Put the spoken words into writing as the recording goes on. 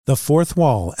The Fourth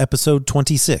Wall, Episode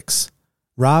 26,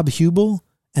 Robb Huebel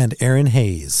and Erinn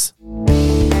Hayes.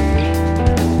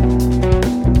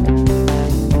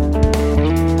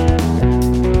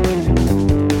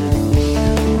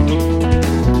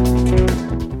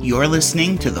 You're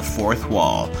listening to The Fourth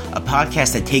Wall, a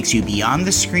podcast that takes you beyond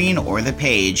the screen or the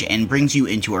page and brings you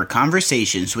into our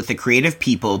conversations with the creative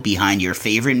people behind your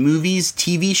favorite movies,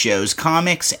 TV shows,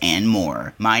 comics, and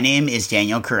more. My name is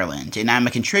Daniel Kurland, and I'm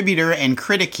a contributor and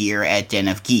critic here at Den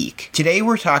of Geek. Today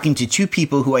we're talking to two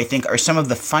people who I think are some of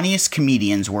the funniest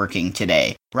comedians working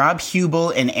today. Robb Huebel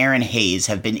and Erinn Hayes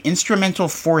have been instrumental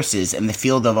forces in the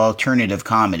field of alternative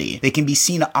comedy. They can be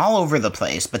seen all over the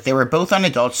place, but they were both on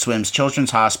Adult Swim's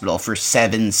Children's Hospital for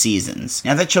 7 seasons.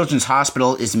 Now that Children's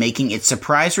Hospital is making its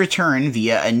surprise return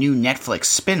via a new Netflix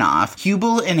spin-off,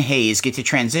 Huebel and Hayes get to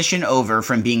transition over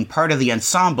from being part of the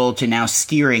ensemble to now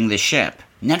steering the ship.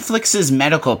 Netflix's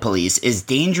Medical Police is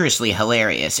dangerously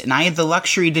hilarious, and I had the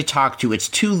luxury to talk to its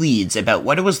two leads about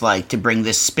what it was like to bring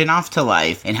this spin-off to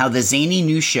life and how the zany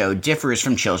new show differs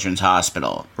from Children's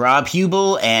Hospital. Robb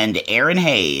Huebel and Erinn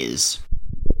Hayes.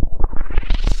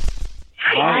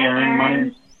 Hi,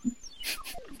 Erinn.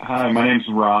 My name's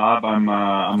Robb. I'm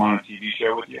on a TV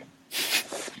show with you.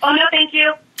 Oh, no, thank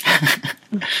you.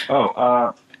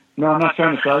 No, I'm not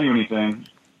trying to sell you anything.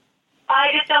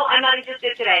 I'm not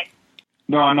interested today.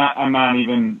 No, I'm not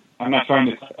trying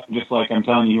to, I'm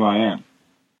telling you who I am.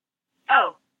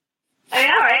 Oh. I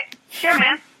mean, all right. Sure,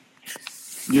 man.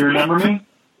 You remember me?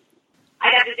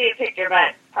 I'd have to see a picture,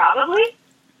 but probably.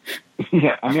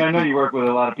 Yeah, I mean, I know you work with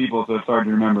a lot of people, so it's hard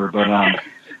to remember, but, I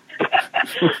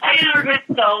work with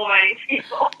so many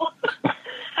people.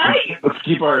 Hi. Let's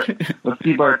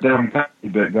keep our dumb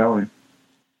bit going.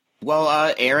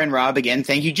 Well, Erinn, Robb, again,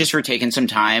 thank you just for taking some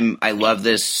time. I love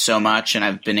this so much, and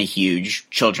I've been a huge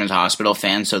Children's Hospital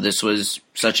fan, so this was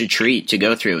such a treat to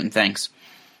go through, and thanks.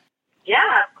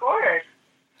 Yeah, of course.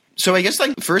 So I guess,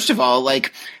 first of all,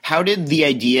 how did the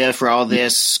idea for all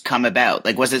this come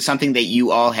about? Was it something that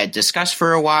you all had discussed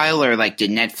for a while, or,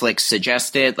 did Netflix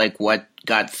suggest it? What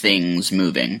got things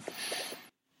moving?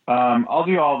 I'll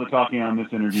do all the talking on this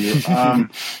interview.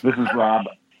 This is Robb.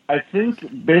 I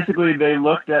think basically they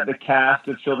looked at the cast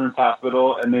of Children's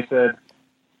Hospital and they said,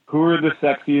 who are the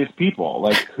sexiest people?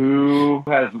 Who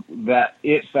has that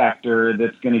it factor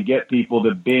that's going to get people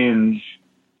to binge?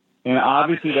 And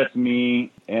obviously that's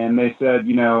me. And they said,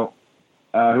 who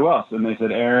else? And they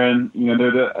said, Erinn.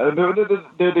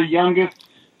 They're the youngest,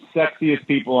 sexiest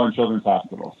people on Children's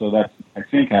Hospital. So that's, I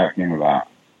think, how it came about.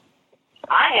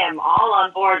 I am all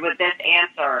on board with this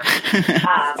answer.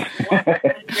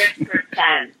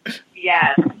 100%.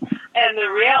 Yes. And the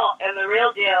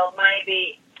real deal might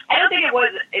be, I don't think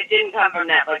it didn't come from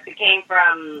Netflix. It came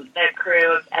from the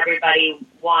crew of everybody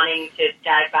wanting to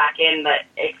dive back in, but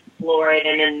explore it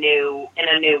in a new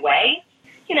way.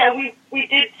 We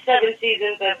did 7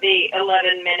 seasons of the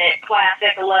 11-minute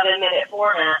classic 11-minute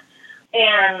format,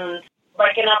 and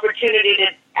an opportunity to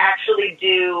actually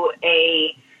do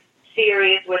a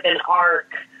series with an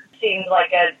arc seemed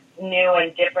like a new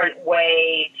and different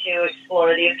way to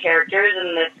explore these characters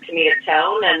and this comedic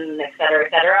tone, and et cetera,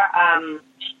 et cetera.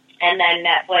 And then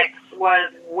Netflix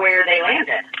was where they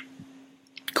landed.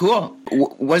 Cool.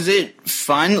 Was it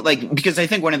fun? Because I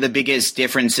think one of the biggest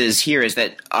differences here is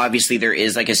that obviously there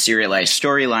is a serialized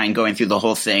storyline going through the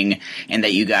whole thing, and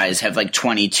that you guys have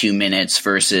 22 minutes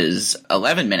versus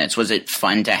 11 minutes. Was it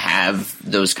fun to have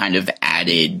those kind of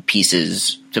added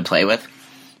pieces to play with?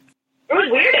 It was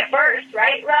weird at first,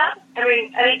 right, Robb? I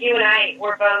mean, I think you and I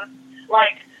were both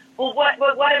well, what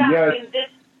about in this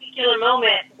particular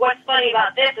moment, what's funny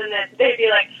about this? And then they'd be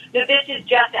like, no, this is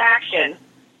just action.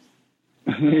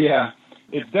 Yeah,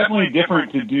 it's definitely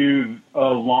different to do a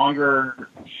longer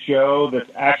show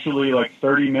that's actually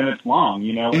 30 minutes long.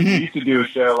 We used to do a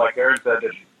show, like Erinn said,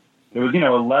 that was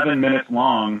 11 minutes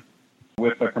long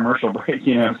with a commercial break.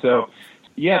 So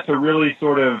yeah, to really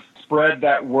sort of spread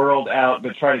that world out,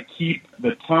 but try to keep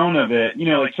the tone of it.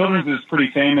 Children's is pretty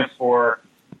famous for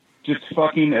just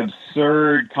fucking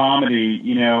absurd comedy.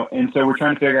 And so we're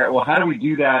trying to figure out, well, how do we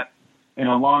do that in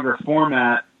a longer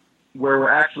format where we're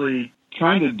actually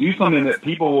trying to do something that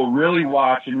people will really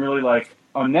watch and really like.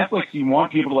 On Netflix, you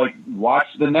want people to watch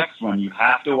the next one. You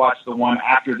have to watch the one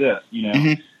after this,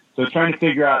 Mm-hmm. So trying to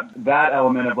figure out that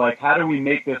element of how do we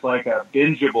make this a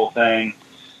bingeable thing?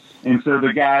 And so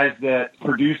the guys that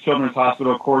produce Children's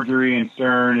Hospital, Corddry and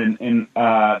Stern, and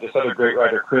this other great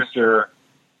writer, Krister,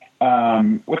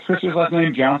 what's Krister's last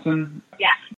name? Johnson?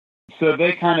 Yeah. So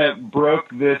they kind of broke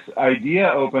this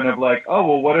idea open of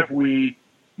what if we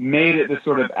made it this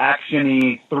sort of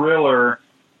action-y thriller,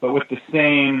 but with the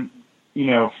same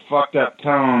fucked up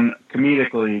tone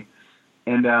comedically.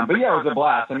 And, but yeah, it was a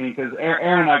blast. I mean, because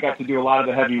Erinn and I got to do a lot of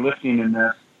the heavy lifting in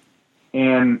this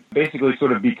and basically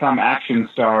sort of become action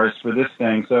stars for this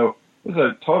thing. So it was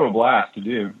a total blast to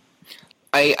do.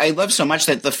 I love so much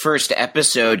that the first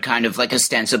episode kind of like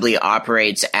ostensibly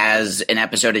operates as an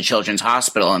episode of Children's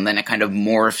Hospital, and then it kind of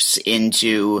morphs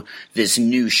into this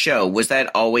new show. Was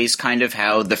that always kind of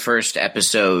how the first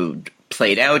episode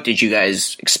played out? Did you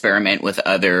guys experiment with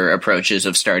other approaches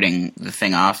of starting the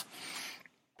thing off?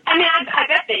 I mean, I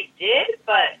bet they did,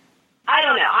 but I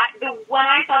don't know. When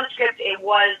I saw the script, it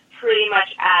was pretty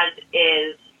much as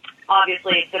is.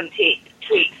 Obviously, some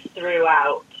tweaks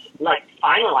throughout, like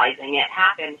finalizing it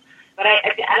happened. But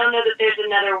I don't know that there's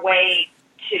another way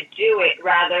to do it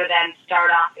rather than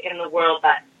start off in the world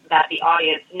that the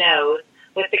audience knows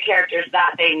with the characters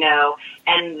that they know,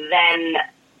 and then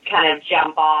kind of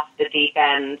jump off the deep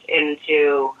end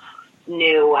into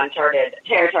new, uncharted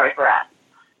territory for us.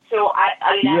 So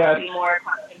I mean, that would be more a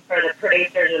question for the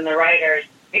producers and the writers,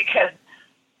 because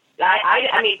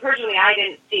I mean, personally, I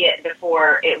didn't see it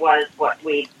before it was what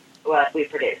we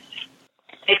produced.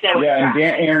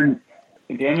 And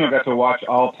Daniel got to watch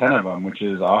all 10 of them, which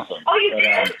is awesome. Oh, you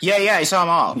did? Yeah, I saw them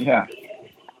all. Yeah.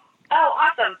 Oh,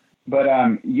 awesome. But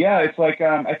it's like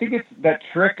I think it's that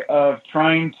trick of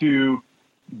trying to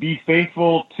be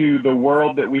faithful to the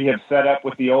world that we have set up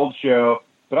with the old show,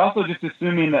 but also just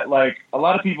assuming that, like, a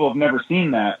lot of people have never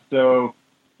seen that. So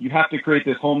you have to create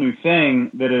this whole new thing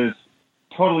that is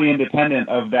totally independent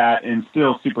of that and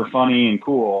still super funny and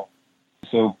cool.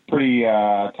 So pretty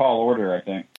tall order, I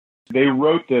think. They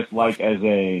wrote this like as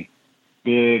a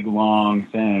big, long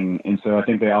thing. And so I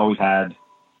think they always had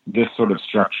this sort of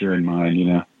structure in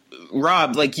mind,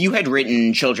 Robb, like, you had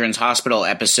written Children's Hospital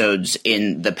episodes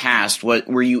in the past.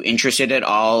 Were you interested at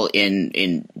all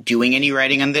in doing any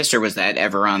writing on this, or was that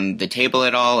ever on the table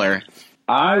at all? Or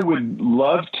I would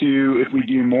love to if we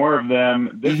do more of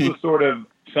them. This was sort of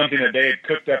something that they had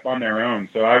cooked up on their own.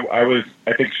 So I was,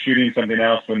 I think, shooting something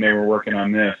else when they were working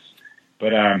on this.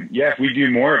 But if we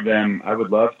do more of them, I would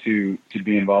love to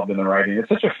be involved in the writing. It's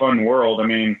such a fun world. I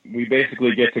mean, we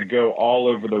basically get to go all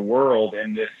over the world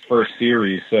in this first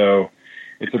series. So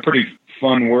it's a pretty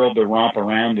fun world to romp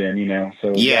around in, So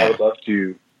I would love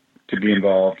to be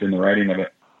involved in the writing of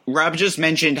it. Robb just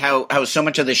mentioned how so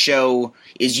much of the show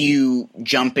is you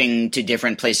jumping to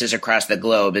different places across the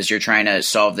globe as you're trying to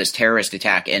solve this terrorist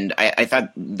attack. And I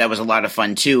thought that was a lot of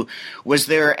fun, too. Was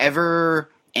there ever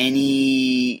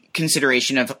any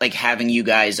consideration of, like, having you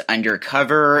guys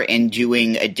undercover and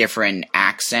doing a different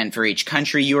accent for each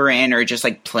country you were in, or just,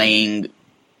 like, playing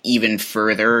even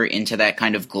further into that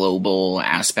kind of global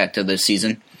aspect of the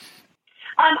season?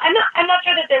 I'm not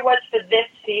sure that there was for this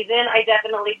season. I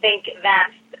definitely think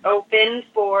that's open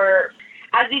for,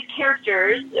 as these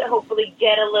characters hopefully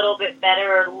get a little bit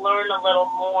better or learn a little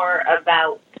more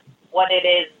about what it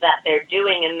is that they're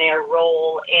doing in their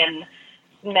role in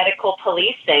medical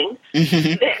policing,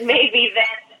 that maybe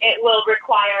that it will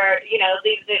require,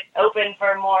 leaves it open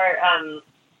for more,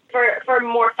 for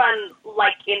more fun,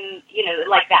 like in,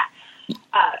 like that.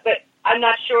 But I'm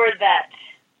not sure that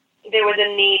there was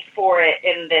a need for it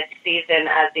in this season,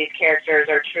 as these characters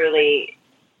are truly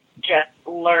just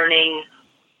learning,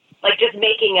 like just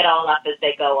making it all up as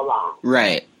they go along.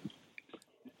 Right.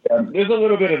 There's a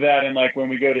little bit of that in, like, when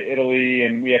we go to Italy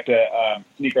and we have to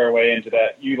sneak our way into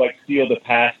that. You, like, steal the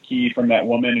pass key from that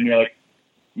woman, and you're like,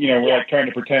 we're like trying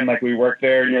to pretend like we work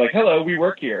there, and you're like, hello, we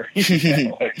work here. So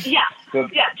truly.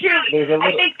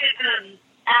 I think that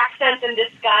accents and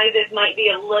disguises might be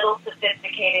a little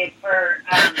sophisticated for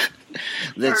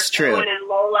that's for true. Owen and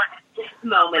Lola at this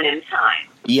moment in time.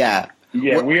 Yeah,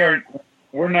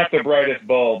 we're not the brightest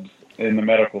bulbs in the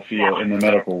medical field, in the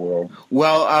medical world.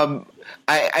 Well,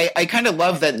 I kind of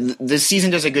love that this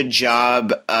season does a good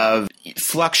job of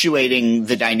fluctuating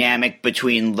the dynamic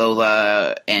between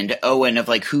Lola and Owen, of,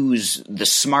 like, who's the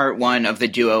smart one of the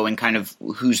duo and kind of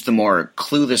who's the more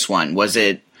clueless one. Was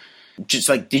it just,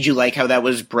 like, did you like how that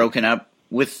was broken up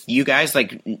with you guys?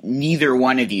 Like, neither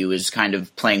one of you is kind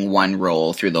of playing one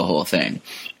role through the whole thing.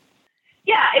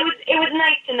 Yeah, it was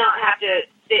nice to not have to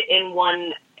sit in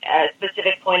one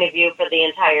specific point of view for the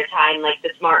entire time, like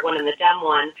the smart one and the dumb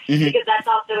one, because that's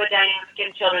also a dynamic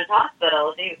in Children's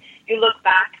Hospitals. You look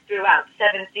back throughout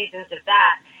 7 seasons of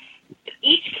that,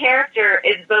 each character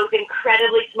is both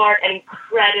incredibly smart and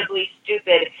incredibly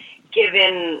stupid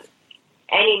given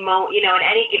any in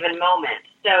any given moment.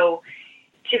 So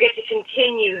to get to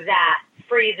continue that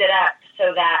frees it up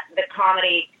so that the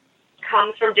comedy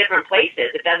comes from different places.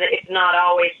 It's not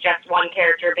always just one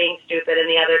character being stupid and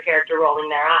the other character rolling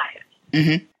their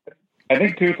eyes. I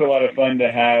think too, it's a lot of fun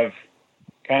to have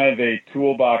kind of a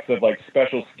toolbox of like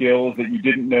special skills that you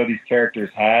didn't know these characters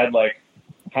had. Like,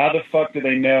 how the fuck do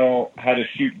they know how to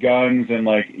shoot guns? And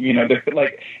like, you know, they're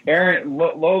like Erinn,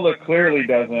 Lola clearly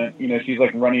doesn't. You know, she's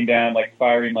like running down, like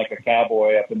firing like a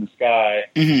cowboy up in the sky.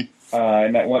 Mm-hmm.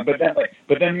 And that one, but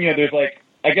then you know, there's like,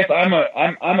 I guess I'm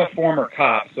a former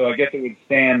cop, so I guess it would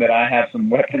stand that I have some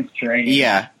weapons training.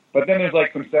 Yeah. But then there's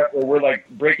like some stuff where we're like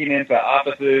breaking into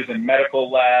offices and medical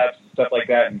labs and stuff like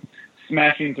that, and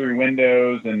smashing through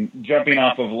windows and jumping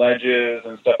off of ledges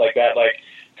and stuff like that. Like,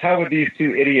 how would these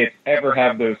two idiots ever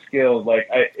have those skills? Like,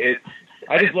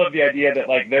 I just love the idea that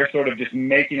like they're sort of just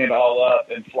making it all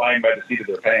up and flying by the seat of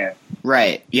their pants.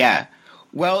 Right. Yeah.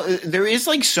 Well, there is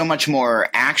like so much more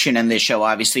action in this show,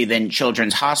 obviously, than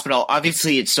Children's Hospital.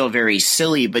 Obviously, it's still very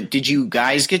silly, but did you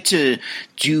guys get to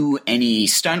do any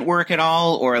stunt work at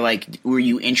all? Or like, were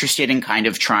you interested in kind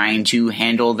of trying to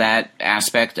handle that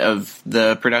aspect of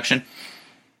the production?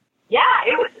 Yeah,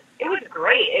 it was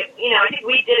great. I think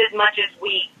we did as much as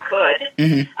we could.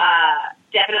 Mm-hmm.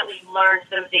 Definitely learned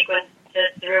some sequences,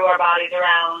 threw our bodies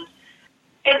around.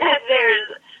 And then there's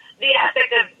the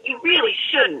aspect of you really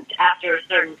shouldn't after a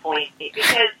certain point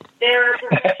because they're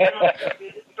professionals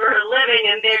for a living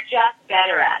and they're just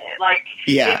better at it. Like,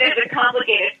 if there's a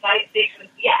complicated fight sequence,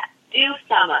 yes, do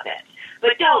some of it,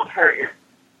 but don't hurt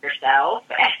yourself.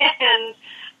 And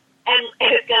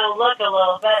it's going to look a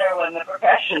little better when the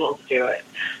professionals do it.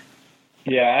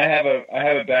 Yeah, I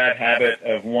have a bad habit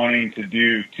of wanting to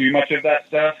do too much of that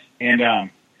stuff,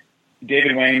 and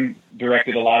David Wayne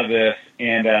directed a lot of this,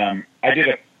 and I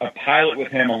did a pilot with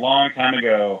him a long time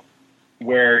ago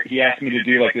where he asked me to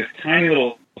do like this tiny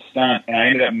little stunt, and I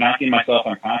ended up knocking myself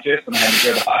unconscious, and I had to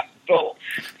go to the hospital.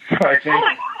 So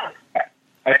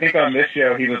I think on this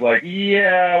show he was like,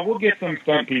 "Yeah, we'll get some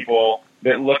stunt people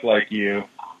that look like you,"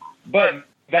 but.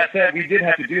 That said, we did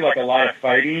have to do like a lot of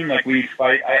fighting. Like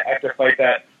I have to fight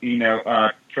that,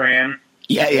 Tran.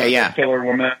 Yeah. Killer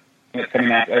woman that's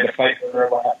coming after. I had to fight her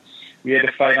a lot. We had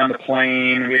to fight on the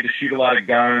plane. We had to shoot a lot of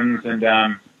guns and,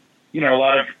 a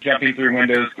lot of jumping through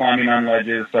windows, climbing on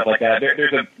ledges, stuff like that.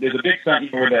 There's a big stunt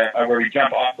where we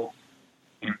jump off,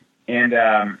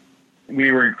 and we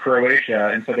were in Croatia,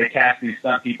 and so they cast these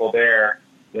stunt people there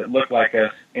that looked like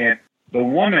us. And the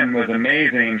woman was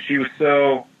amazing. She was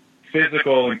so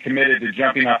physical and committed to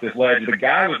jumping off this ledge. The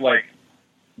guy was like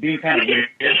being kind of weird.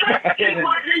 He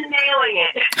wasn't nailing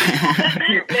it.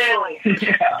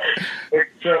 Yeah.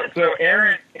 So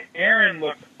Erinn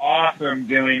looked awesome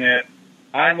doing it.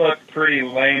 I looked pretty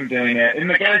lame doing it. And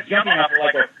the guy's jumping off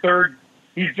like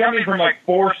he's jumping from like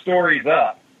 4 stories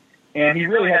up. And he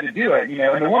really had to do it,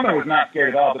 and the woman was not scared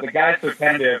at all, but the guy's so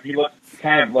tentative, he looks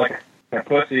kind of like a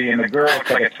pussy, and the girl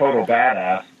looks like a total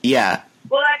badass. Yeah.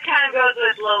 Well, that kind of goes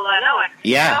with Lola and Owen.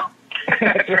 Yeah.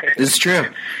 That's right. It's true.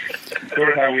 Sort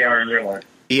of how we are in real life.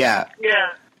 Yeah.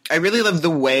 Yeah. I really love the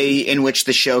way in which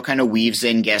the show kind of weaves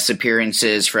in guest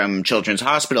appearances from Children's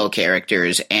Hospital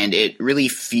characters, and it really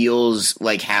feels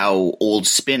like how old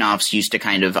spin-offs used to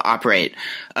kind of operate.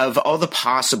 Of all the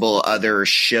possible other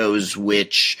shows,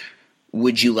 which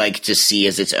would you like to see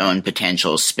as its own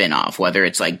potential spin-off, whether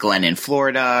it's like Glenn in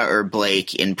Florida or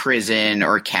Blake in prison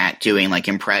or Kat doing like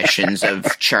impressions of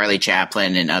Charlie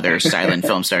Chaplin and other silent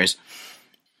film stars?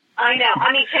 I know.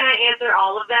 I mean, can I answer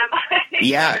all of them?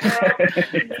 Yeah.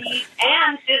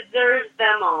 And deserves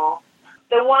them all.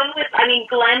 The one with,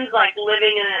 Glenn's like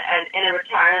living in a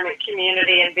retirement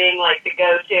community and being like the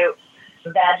go-to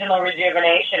vaginal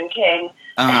rejuvenation king.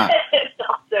 Uh-huh. It's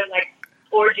also like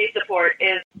orgy support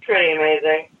is pretty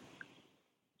amazing.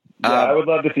 Yeah, I would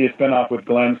love to see a spinoff with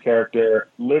Glenn's character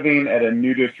living at a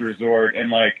nudist resort and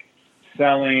like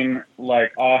selling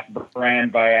like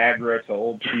off-brand Viagra to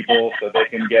old people so they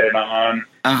can get it on.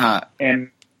 Uh-huh.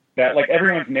 And that like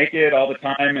everyone's naked all the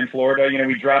time in Florida.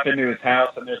 We drop into his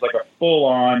house and there's like a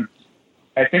full-on,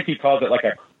 I think he calls it like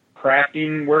a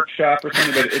crafting workshop or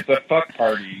something, but it's a fuck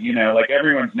party, like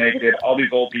everyone's naked, all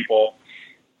these old people.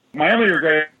 My only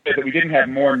regret is that we didn't have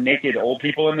more naked old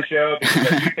people in the show,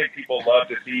 because I do think people love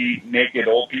to see naked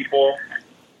old people.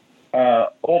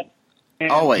 Old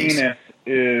Always. penis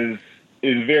is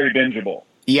very bingeable.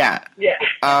 Yeah. Yeah.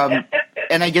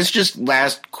 And I guess just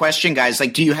last question, guys,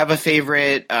 like, do you have a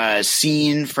favorite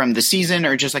scene from the season,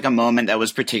 or just like a moment that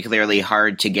was particularly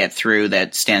hard to get through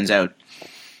that stands out?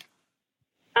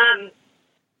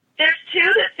 There's 2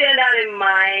 that stand out in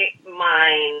my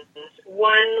mind.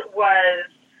 One was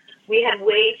we had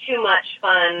way too much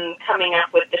fun coming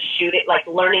up with the shooting, like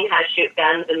learning how to shoot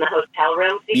guns in the hotel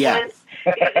room sequence.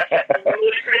 Yeah. It's a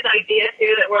ludicrous idea,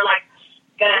 too, that we're like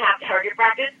going to have target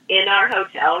practice in our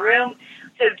hotel room.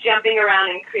 So jumping around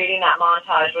and creating that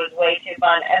montage was way too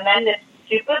fun. And then this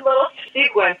stupid little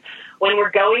sequence when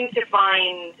we're going to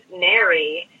find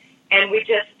Neri, and we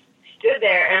just stood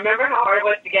there. And remember how hard it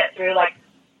was to get through, like,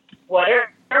 what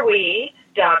are we,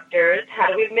 doctors? How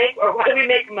do we make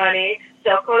money?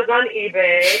 Sell clothes on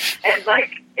eBay. And, like,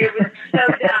 it was so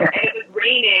dumb. And it was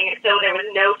raining, so there was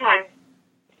no time to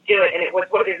do it. And it was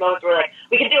one of these moments where, like,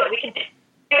 we can do it.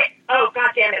 Oh, God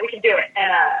damn it, we can do it.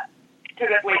 And it took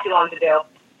us way too long to do.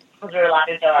 Because we were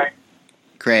laughing so hard.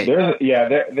 Great.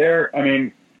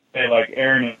 Erinn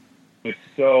is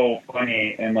so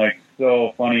funny and, like,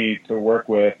 so funny to work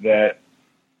with that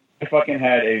I fucking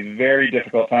had a very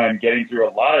difficult time getting through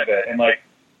a lot of it. And, like,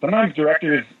 sometimes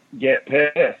directors get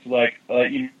pissed. Like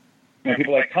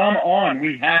people are like, come on,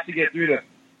 we have to get through this.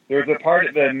 There's a part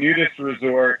at the nudist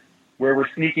resort where we're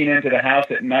sneaking into the house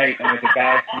at night, and there's a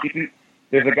guy sleeping.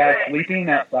 There's a guy sleeping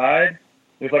outside.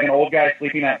 There's, like, an old guy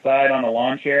sleeping outside on a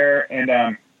lawn chair.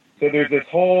 And so there's this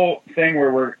whole thing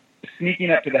where we're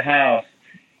sneaking up to the house,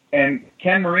 and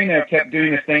Ken Marino kept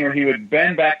doing this thing where he would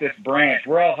bend back this branch.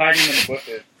 We're all hiding in the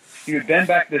bushes. He would bend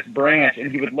back this branch,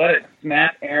 and he would let it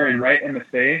smack Erinn right in the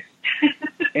face.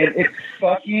 And it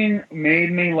fucking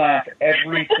made me laugh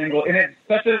every single... And it's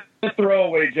such a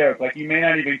throwaway joke. Like, you may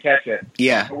not even catch it.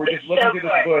 Yeah. But we're just looking through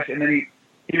this bush, and then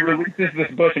he releases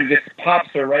this bush and just pops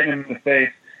her right in the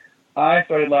face. I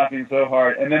started laughing so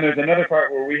hard. And then there's another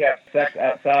part where we have sex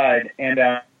outside, and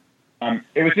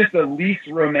it was just the least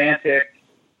romantic,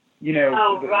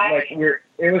 right.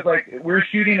 We're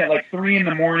shooting at like 3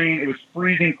 a.m. It was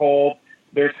freezing cold.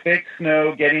 There's fake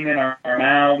snow getting in our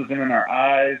mouths and in our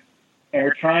eyes, and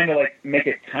we're trying to, like, make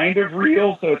it kind of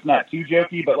real so it's not too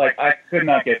jokey, but, like, I could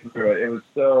not get through it. It was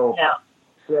so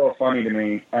funny to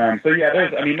me. There's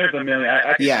a million.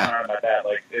 I can go on about that.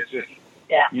 Like, it's just,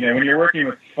 when you're working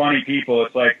with funny people,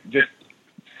 it's, like, just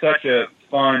such a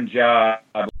fun job.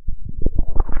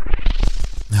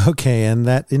 Okay, and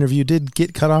that interview did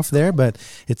get cut off there, but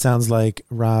it sounds like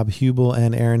Robb Huebel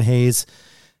and Erinn Hayes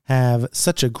have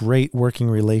such a great working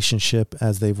relationship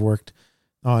as they've worked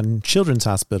on Children's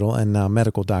Hospital and now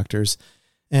Medical Doctors.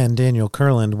 And Daniel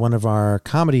Kurland, one of our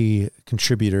comedy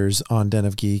contributors on Den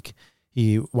of Geek,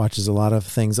 he watches a lot of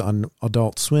things on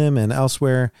Adult Swim and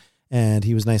elsewhere, and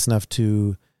he was nice enough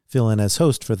to fill in as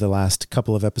host for the last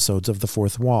couple of episodes of The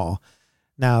Fourth Wall.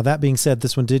 Now, that being said,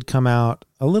 this one did come out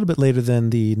a little bit later than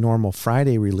the normal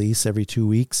Friday release every 2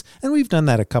 weeks, and we've done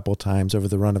that a couple times over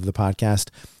the run of the podcast.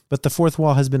 But The Fourth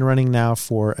Wall has been running now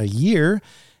for a year,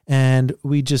 and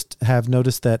we just have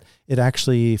noticed that it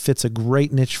actually fits a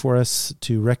great niche for us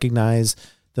to recognize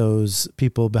those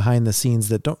people behind the scenes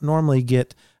that don't normally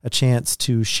get a chance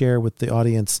to share with the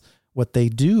audience what they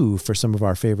do for some of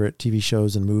our favorite TV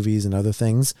shows and movies and other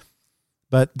things.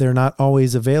 But they're not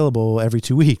always available every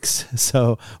 2 weeks.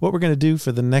 So what we're going to do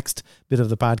for the next bit of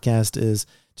the podcast is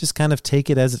just kind of take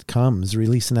it as it comes,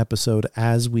 release an episode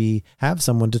as we have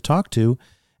someone to talk to.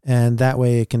 And that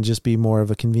way it can just be more of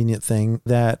a convenient thing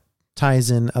that ties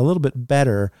in a little bit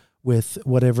better with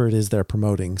whatever it is they're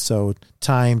promoting. So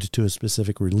timed to a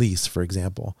specific release, for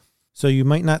example. So you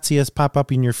might not see us pop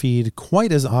up in your feed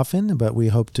quite as often, but we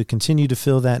hope to continue to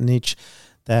fill that niche.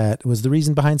 That was the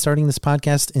reason behind starting this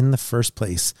podcast in the first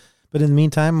place. But in the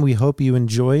meantime, we hope you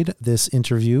enjoyed this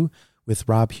interview with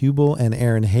Robb Huebel and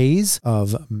Erinn Hayes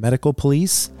of Medical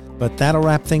Police. But that'll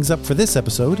wrap things up for this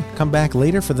episode. Come back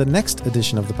later for the next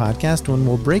edition of the podcast when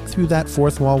we'll break through that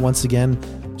fourth wall once again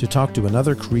to talk to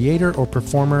another creator or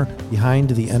performer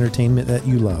behind the entertainment that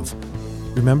you love.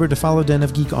 Remember to follow Den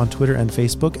of Geek on Twitter and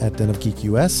Facebook at Den of Geek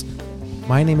US.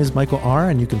 My name is Michael R.,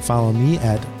 and you can follow me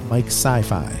at Mike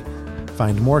Sci-Fi.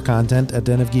 Find more content at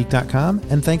denofgeek.com,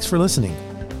 and thanks for listening.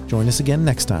 Join us again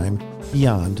next time,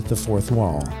 Beyond the Fourth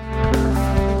Wall.